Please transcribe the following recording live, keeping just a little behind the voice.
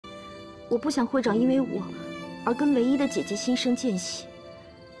我不想会长因为我而跟唯一的姐姐心生间隙。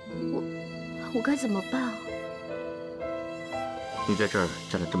我该怎么办啊？你在这儿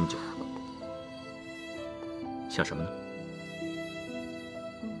站了这么久，想什么呢？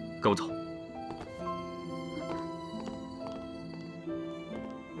跟我走。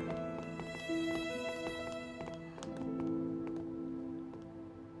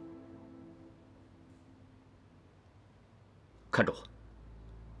看着我，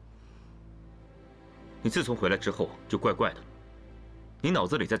你自从回来之后就怪怪的，你脑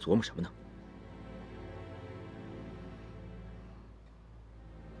子里在琢磨什么呢？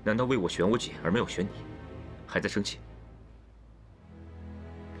难道为我选我姐而没有选你，还在生气？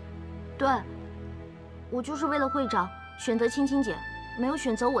对，我就是为了会长选择青青姐，没有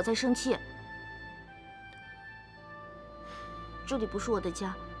选择我在生气。这里不是我的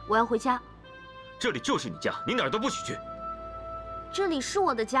家，我要回家。这里就是你家，你哪儿都不许去。这里是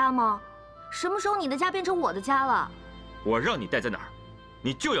我的家吗？什么时候你的家变成我的家了？我让你待在哪儿，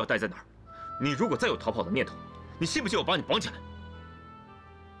你就要待在哪儿。你如果再有逃跑的念头，你信不信我把你绑起来？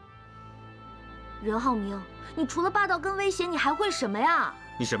任浩明，你除了霸道跟威胁，你还会什么呀？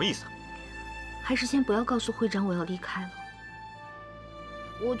你什么意思？还是先不要告诉会长我要离开了。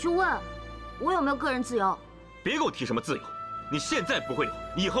我就问，我有没有个人自由？别给我提什么自由，你现在不会有，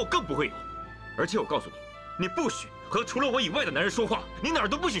以后更不会有。而且我告诉你，你不许和除了我以外的男人说话，你哪儿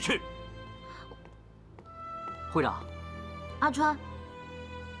都不许去。会长，阿川，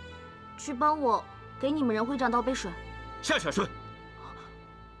去帮我给你们任会长倒杯水。下去，阿春。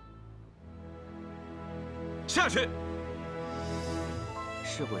下去。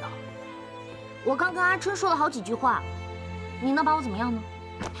是会长。我刚跟阿春说了好几句话，你能把我怎么样呢？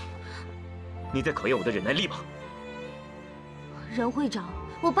你在考验我的忍耐力吗？任会长，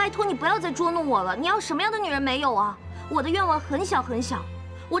我拜托你不要再捉弄我了。你要什么样的女人没有啊？我的愿望很小很小，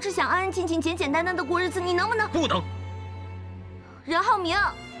我只想安安静静、简简单单的过日子。你能不能？不能。任浩明，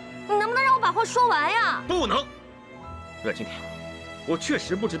你能不能让我把话说完呀？不能。阮经天，我确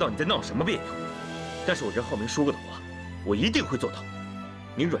实不知道你在闹什么别扭，但是我任浩明说过的话，我一定会做到。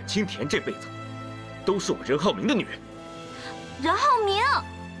你阮经田这辈子都是我任浩明的女人。任浩明，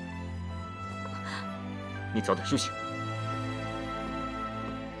你早点休息。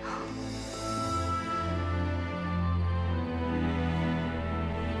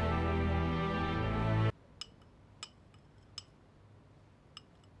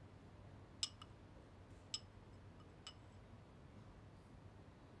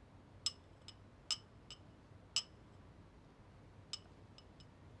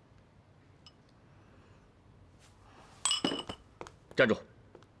站住！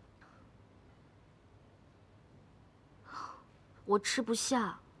我吃不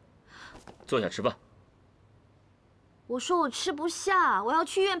下。坐下吃饭。我说我吃不下，我要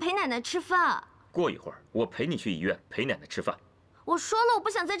去医院陪奶奶吃饭。过一会儿我陪你去医院陪奶奶吃饭。我说了，我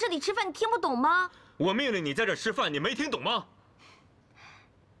不想在这里吃饭，你听不懂吗？我命令你在这吃饭，你没听懂吗？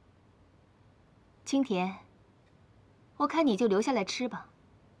青田，我看你就留下来吃吧，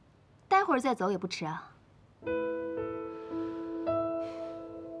待会儿再走也不迟啊。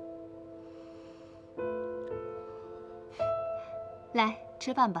来，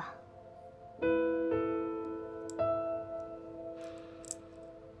吃饭吧。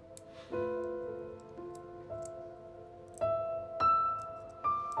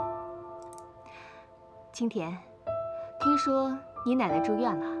青田，听说你奶奶住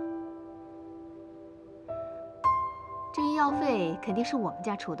院了，这医药费肯定是我们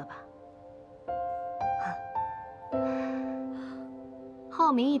家出的吧？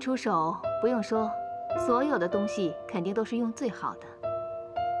浩明一出手，不用说。所有的东西肯定都是用最好的，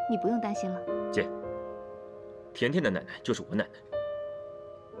你不用担心了。姐，甜甜的奶奶就是我奶奶，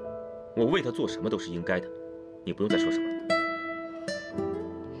我为她做什么都是应该的，你不用再说什么了。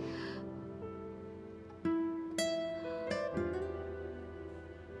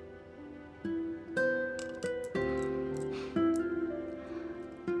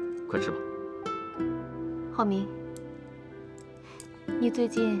快吃吧。浩明，你最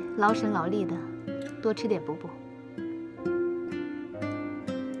近劳神劳力的。多吃点补补。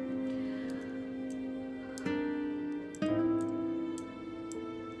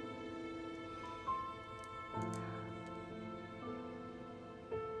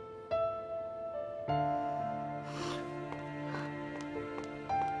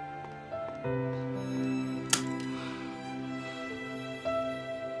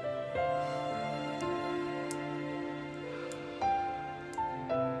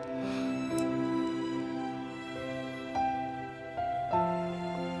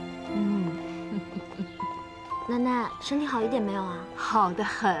奶奶，身体好一点没有啊？好得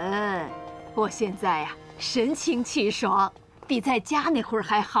很。我现在呀，神清气爽，比在家那会儿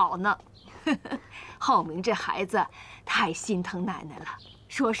还好呢。浩明这孩子太心疼奶奶了，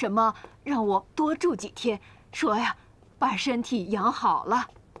说什么让我多住几天，说呀把身体养好了。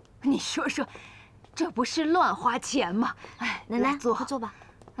你说说，这不是乱花钱吗？哎，奶奶，坐，快坐吧。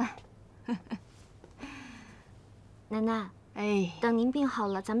哎，奶奶，哎，等您病好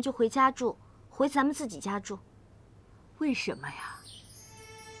了，咱们就回家住，回咱们自己家住。为什么呀？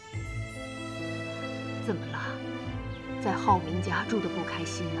怎么了？在浩明家住的不开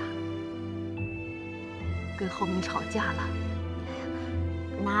心啊？跟浩明吵架了？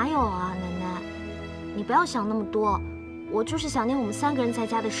哪有啊，奶奶，你不要想那么多。我就是想念我们3个人在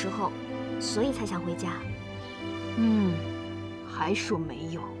家的时候，所以才想回家。还说没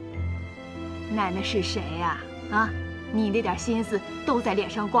有。奶奶是谁呀？啊，你那点心思都在脸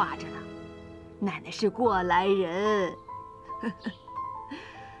上挂着呢。奶奶是过来人。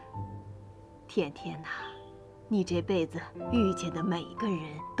甜甜呐，你这辈子遇见的每一个人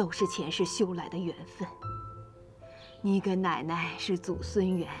都是前世修来的缘分。你跟奶奶是祖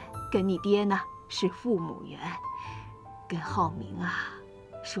孙缘，跟你爹呢是父母缘，跟浩明啊，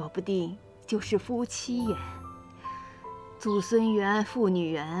说不定就是夫妻缘。祖孙缘、父女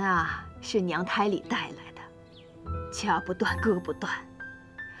缘啊，是娘胎里带来的，掐不断，割不断。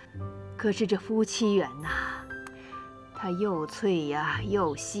可是这夫妻缘呐，它又脆呀，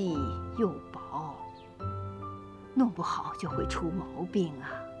又细又薄，弄不好就会出毛病啊。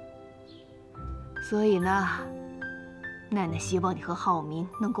所以呢，奶奶希望你和浩明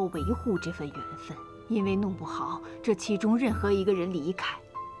能够维护这份缘分，因为弄不好这其中任何一个人离开，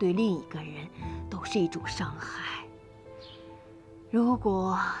对另一个人都是一种伤害。如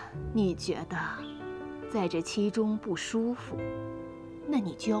果你觉得在这其中不舒服，那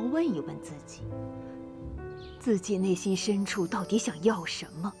你就要问一问自己，自己内心深处到底想要什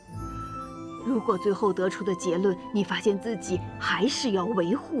么。如果最后得出的结论，你发现自己还是要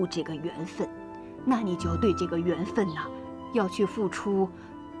维护这个缘分，那你就要对这个缘分呢，要去付出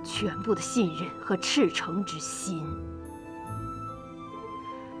全部的信任和赤诚之心。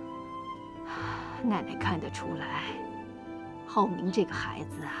奶奶看得出来，浩明这个孩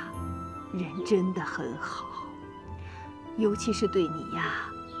子啊，人真的很好，尤其是对你呀，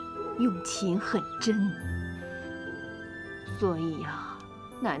用情很真。所以呀，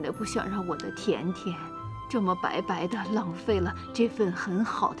奶奶不想让我的甜甜这么白白的浪费了这份很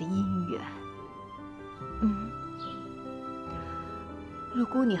好的姻缘。如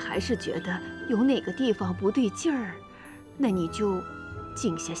果你还是觉得有哪个地方不对劲儿，那你就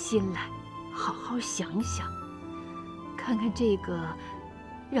静下心来，好好想想，看看这个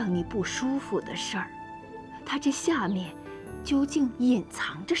让你不舒服的事儿，它这下面究竟隐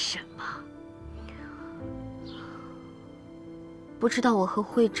藏着什么？不知道我和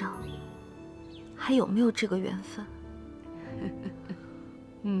会长还有没有这个缘分？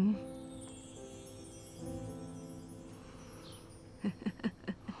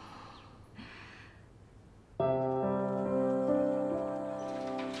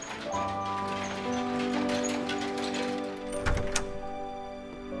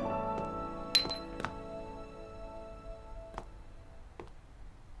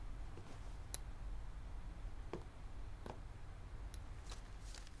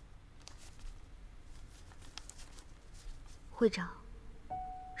会长，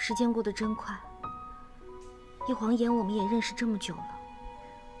时间过得真快，一晃眼我们也认识这么久了。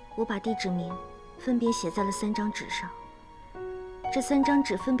我把地址名分别写在了3张纸上，这3张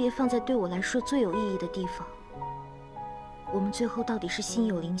纸分别放在对我来说最有意义的地方。我们最后到底是心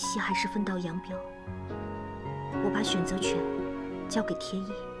有灵犀还是分道扬镳？我把选择权交给天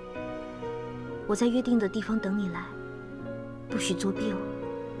意。我在约定的地方等你来，不许作弊哦，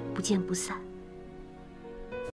不见不散。